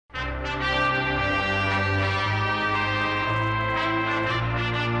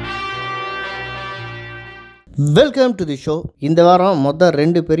Welcome to the show. இந்த வாரம் மொத்தம்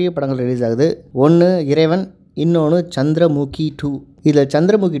 2 பெரிய படங்கள் ரிலீஸ் ஆகுது. ஒன்று இறைவன், இன்னொன்று சந்திரமுகி 2. இதில்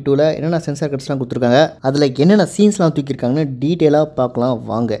சந்திரமுகி 2ல் என்னென்ன சென்சார் கட்ஸ்லாம் கொடுத்துருக்காங்க, அதில் என்னென்ன சீன்ஸ்லாம் தூக்கியிருக்காங்கன்னு டீட்டெயிலாக பார்க்கலாம்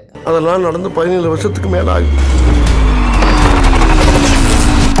வாங்க. அதெல்லாம் நடந்து 17 வருஷத்துக்கு மேலே ஆகுது.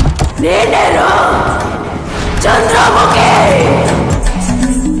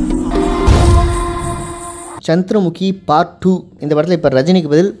 சந்திரமுகி பார்ட் 2. இந்த படத்தில் இப்போ ரஜினிக்கு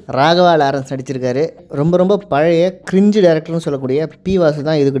பதில் ராகவா லாரன்ஸ் நடிச்சிருக்காரு. ரொம்ப பழைய கிரிஞ்சு டேரக்டர்னு சொல்லக்கூடிய பி வாசு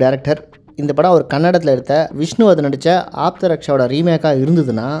தான் இதுக்கு டேரக்டர். இந்த படம் ஒரு கன்னடத்தில் எடுத்த விஷ்ணுவர்தன் நடித்த ஆப்தரக்ஷாவோட ரீமேக்காக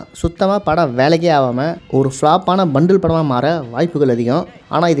இருந்ததுன்னா சுத்தமாக படம் வேலைக்கே ஆகாமல் ஒரு ஃப்ளாப்பான பண்டில் படமாக மாற வாய்ப்புகள் அதிகம்.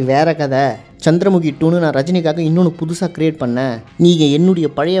 ஆனால் இது வேறு கதை. சந்திரமுகி 2ன்னு நான் ரஜினிக்காக இன்னொன்று புதுசாக க்ரியேட் பண்ணேன், நீங்கள் என்னுடைய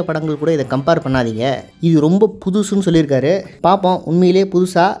பழைய படங்கள் கூட இதை கம்பேர் பண்ணாதீங்க, இது ரொம்ப புதுசுன்னு சொல்லியிருக்காரு. பார்ப்போம் உண்மையிலே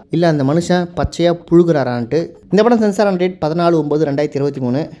புதுசா இல்லை அந்த மனுஷன் பச்சையாக புழுகிறாரான்ட்டு. இந்த படம் சென்சார் ஆன் டேட்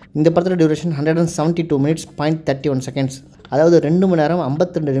 14/9/2023. இந்த படத்தோட டியூரேஷன் 172 minutes 0.31 seconds. அதாவது 2 மணி நேரம்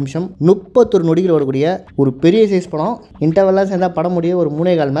 52 நிமிஷம் 31 நொடிகள் ஓடக்கூடிய ஒரு பெரிய சைஸ் படம். இன்டர்வெல்லாம் சேர்ந்தால் படம் முடிய ஒரு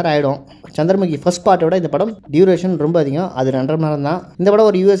 3.25 மணி நேரம் ஆகிடும். சந்திரமுகி ஃபர்ஸ்ட் பார்ட்டோட இந்த படம் டியூரேஷன் ரொம்ப அதிகம், அது 2.5 மணி நேரம் தான். இந்த படம்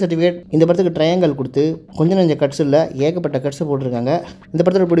ஒரு US சர்டிஃபிகேட். இந்த படத்துக்கு ட்ரையாங்கல் கொடுத்து கொஞ்சம் நெஞ்ச கட்ஸ் இல்லை, ஏகப்பட்ட கட்ஸை போட்டிருக்காங்க. இந்த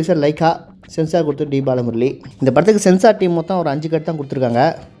படத்தோட ப்ரொடியூசர் லைக்கா, சென்சார் கொடுத்து டி பாலமுரளி. இந்த படத்துக்கு சென்சார் டீம் மொத்தம் ஒரு 5 கட் தான் கொடுத்துருக்காங்க.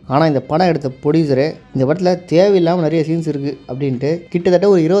 ஆனால் இந்த படம் எடுத்த ப்ரொடியூசரு இந்த படத்தில் தேவையில்லாமல் நிறைய சீன்ஸ் இருக்குது அப்படின்ட்டு கிட்டத்தட்ட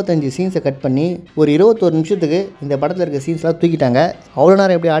ஒரு 25 சீன்ஸை கட் பண்ணி ஒரு 21 நிமிஷத்துக்கு இந்த படத்தில் இருக்க சீன்ஸ்லாம் தூக்கிட்டாங்க. அவ்வளோ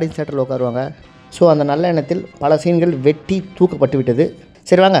நேரம் எப்படி ஆடியன்ஸ் தேட்டரில் உட்காருவாங்க? ஸோ அந்த நல்ல எண்ணத்தில் பல சீன்கள் வெட்டி தூக்கப்பட்டு விட்டது.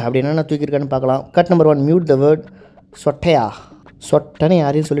 சரி வாங்க அப்படி என்னென்ன தூக்கியிருக்கான்னு பார்க்கலாம். Cut number 1, mute the word சொட்டையா. சொட்டனை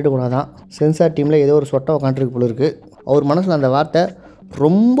யாரையும் சொல்லிட்டு கூடாதான். சென்சார் டீமில் ஏதோ ஒரு சொட்டை உட்காந்துருக்கு போல இருக்குது. அவர் மனசில் அந்த வார்த்தை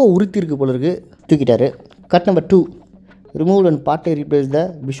ரொம்ப உறுத்திருக்கு போல இருக்குது, தூக்கிட்டாரு. கட் நம்பர் 2, ரிமூவ் அண்ட் பார்ட்டை ரீப்ளேஸ் த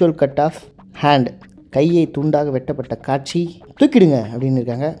விஷுவல் கட் ஆஃப் ஹேண்ட். கையை துண்டாக வெட்டப்பட்ட காட்சி தூக்கிடுங்க அப்படின்னு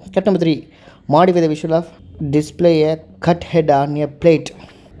இருக்காங்க. Cut number 3, modify the visual of display a cut head on a plate.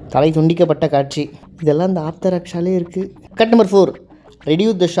 தலை துண்டிக்கப்பட்ட காட்சி. இதெல்லாம் இந்த ஆப்தரக்ஷாலே இருக்குது. Cut number 4,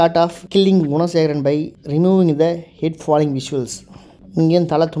 reduce the shot of killing Gunasekaran by removing the head falling visuals. இங்கேயும்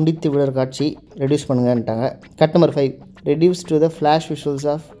தலை துண்டித்து விடுற காட்சி reduce பண்ணுங்கன்ட்டாங்க. Cut number 5, reduce to the flash visuals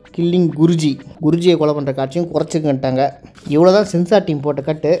of killing குருஜியை கொலை பண்ணுற காட்சியும் குறைச்சிக்கிட்டாங்க. இவ்வளோ தான் சென்சார் டீம் போட்ட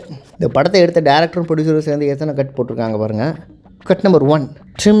கட்டு. இந்த படத்தை எடுத்த டேரக்டரும் ப்ரொடியூசரும் சேர்ந்து எத்தனை கட் போட்டிருக்காங்க பாருங்கள். Cut number 1,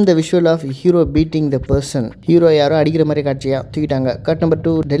 trim the visual of hero beating the person. Hero யாரோ அடிக்கிற மாதிரி காட்சியாக தூக்கிட்டாங்க. Cut number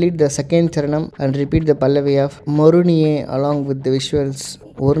 2, delete the second சரணம் and repeat the Pallavi of மொருனியே along with the visuals.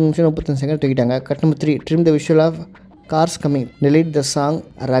 1 நிமிஷம் 35 செகண்ட் தூக்கிட்டாங்க. Cut number 3, trim the visual of cars coming. Delete the song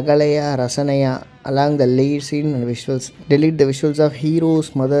Ragalaya Rasanaya along the lead scene and visuals. Delete the visuals of hero's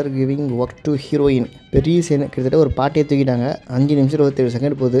mother giving work to heroine. பெரிய scene கிட்டத்தட்ட ஒரு பாட்டியை தூக்கிட்டாங்க. 5 நிமிஷம் 27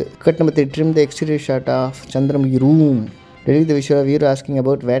 second போகுது. Cut number 3, trim the exterior shot of Chandramukhi room. Delete the visual of hero asking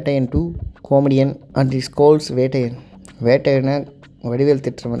about Vettayan to comedian and he scolds Vettayan. வேட்டையனை Vadivel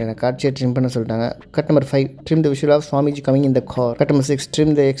திட்டுற மாதிரியான காட்சியை ட்ரிம் பண்ண சொல்லிட்டாங்க. Cut number 5, trim the visual of Swamiji coming in the car. Cut number 6, trim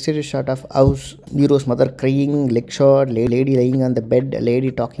the exterior shot of house. Hero's mother crying, leg shot, lady lying on the bed,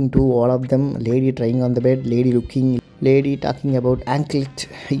 lady talking to all of them, lady trying on the bed, lady looking, lady talking about anklet.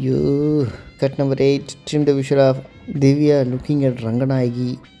 Ayyo. Cut number 8, trim the visual of Divya looking at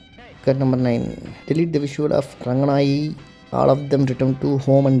Ranganayagi. Cut number 9, delete the visual of Ranganayagi. All of them return to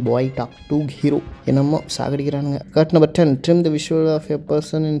home and boy talk to hero. என்னமோ சாகடிக்கிறானுங்க. Cut number 10, trim the visual of a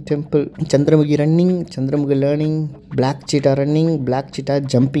person in temple. Chandramukhi running, Chandramukhi learning, black cheetah running, black cheetah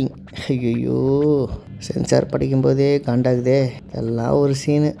jumping. ஐயோ sensor படிக்கும்போதே காண்டாகுதே, எல்லாம் ஒரு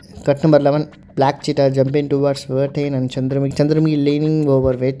Seenu. Cut number 11, black cheetah jumping towards Vettayan and Chandramukhi leaning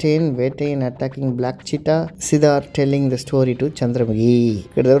over Vettayan attacking black cheetah, Siddharth telling the story to Chandramukhi.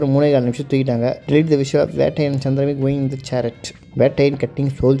 கிட்டத்தட்ட 3.25 நிமிஷம் தூக்கிட்டாங்க. delete the visual of Vettayan and Chandramukhi going in the chariot. Vettayan cutting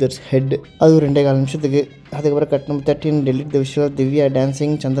soldier's head. அது ஒரு 2.25 நிமிஷத்துக்கு. அதுக்கப்புறம் cut number 13, delete the visual of Divya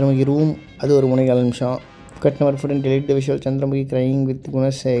dancing Chandramukhi room. அது ஒரு 3.25 நிமிஷம். Cut number 14, delete the visual Chandramukhi crying with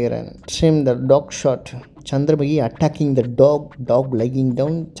Gunasegaran. Trim the dog shot. Chandramukhi attacking the dog lying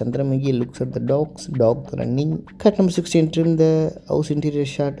down. Chandramukhi looks at the dog running. Cut number 16, trim the house interior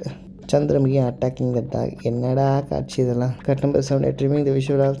shot. Chandramukhi attacking the dog. என்னடா காட்சி இதெல்லாம். Cut number 7, trimming the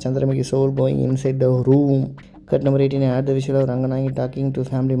visual of Chandramukhi soul going inside the room. Cut number 18, add the visual of Ranganayaki talking to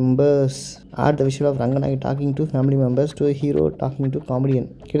family members. Add the visual of Ranganayaki talking to family members to a hero talking to comedian.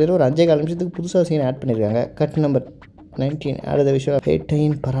 கிட்டத்தட்ட ஒரு 5.25 நிமிஷத்துக்கு புதுசாக scene add பண்ணியிருக்காங்க. Cut number 19, add the visual of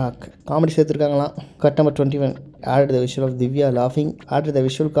Vettayan Barack. Comedy சேர்த்துருக்காங்களாம். Cut number 21, add the visual of Divya laughing. Add the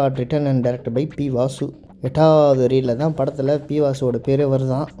visual card written and directed by P. Vasu. 8வது ரீலில் தான் படத்தில் B வாசுவோட பேரே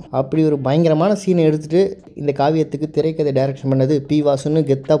வருதான். அப்படி ஒரு பயங்கரமான சீனை எடுத்துகிட்டு இந்த காவியத்துக்கு திரைக்கதை டைரக்ஷன் பண்ணது பி வாசுன்னு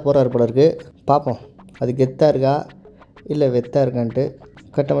கெத்தாக போகிறார் போல இருக்குது. பார்ப்போம் அது கெத்தாக இருக்கா இல்லை வெத்தாக இருக்கான்ட்டு.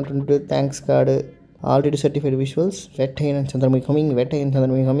 Cut number 22, thanks card already certified visuals, Vettaiyan and Chandramukhi coming, Vettaiyan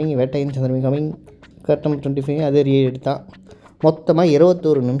Chandramukhi coming, Vettaiyan Chandramukhi coming, கட்டம் 25 அதே எடுத்தான். மொத்தமாக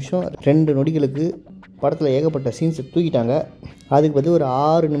 21 நிமிஷம் 2 நொடிகளுக்கு படத்தில் ஏகப்பட்ட சீன்ஸை தூக்கிட்டாங்க. அதுக்கு பதில் ஒரு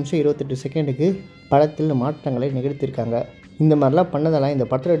 6 நிமிஷம் 28 செகண்டுக்கு படத்தில் மாற்றங்களை நிகழ்த்தியிருக்காங்க. இந்த மாதிரிலாம் பண்ணதெல்லாம் இந்த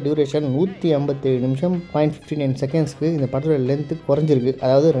படத்தோட டியூரேஷன் 157 நிமிஷம் 0.59 செகண்ட்ஸ்க்கு இந்த படத்தோட லென்த்து குறைஞ்சிருக்கு.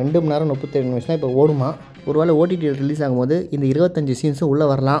 அதாவது 2 மணி நேரம் 37 நிமிஷம் இப்போ ஓடுமா. ஒருவேளை ஓடிடியில் ரிலீஸ் ஆகும்போது இந்த 25 சீன்ஸும் உள்ளே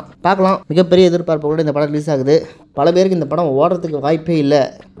வரலாம், பார்க்கலாம். மிகப்பெரிய எதிர்பார்ப்பு கூட இந்த படம் ரிலீஸ் ஆகுது. பல பேருக்கு இந்த படம் ஓடுறதுக்கு வாய்ப்பே இல்லை,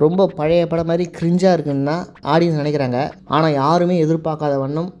 ரொம்ப பழைய படம் மாதிரி கிரிஞ்சாக இருக்குன்னு தான் ஆடியன்ஸ் நினைக்கிறாங்க. ஆனால் யாருமே எதிர்பார்க்காத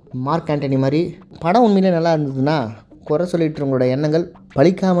வண்ணம் மார்க் ஆண்டனி மாதிரி படம் உண்மையிலே நல்லா இருந்ததுன்னா குறை சொல்லிட்டு உங்களோட எண்ணங்கள்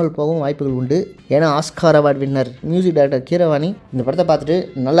பலிக்காமல் போகும் வாய்ப்புகள் உண்டு. ஏன்னா Oscar award winner music director Keeravani இந்த படத்தை பார்த்துட்டு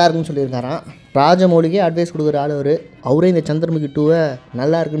நல்லா இருக்குன்னு சொல்லியிருக்காராம். ராஜமௌலிக்கே அட்வைஸ் கொடுக்குற ஆள் அவரே இந்த சந்திரமுகி 2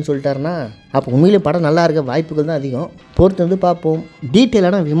 நல்லா இருக்குன்னு சொல்லிட்டாருன்னா அப்போ உண்மையிலே படம் நல்லா இருக்க வாய்ப்புகள் தான் அதிகம். பொறுத்து வந்து பார்ப்போம்.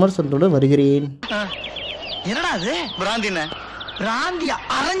 டீட்டெயிலான விமர்சனத்தோடு வருகிறேன். என்னடா அது பிராந்தின பிராந்தியா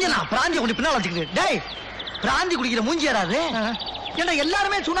அரஞ்சனா பிராந்திய குடி பின்னால வச்சுக்கிட்டு டேய் பிராந்தி குடிக்கிற மூஞ்சி யாராது? ஏன்னா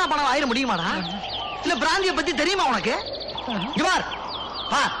எல்லாருமே சுனா பணம் ஆயிர முடியுமாடா? இல்ல பிராந்திய பத்தி தெரியுமா உனக்கு? பார்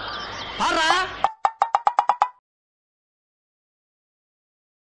பாரா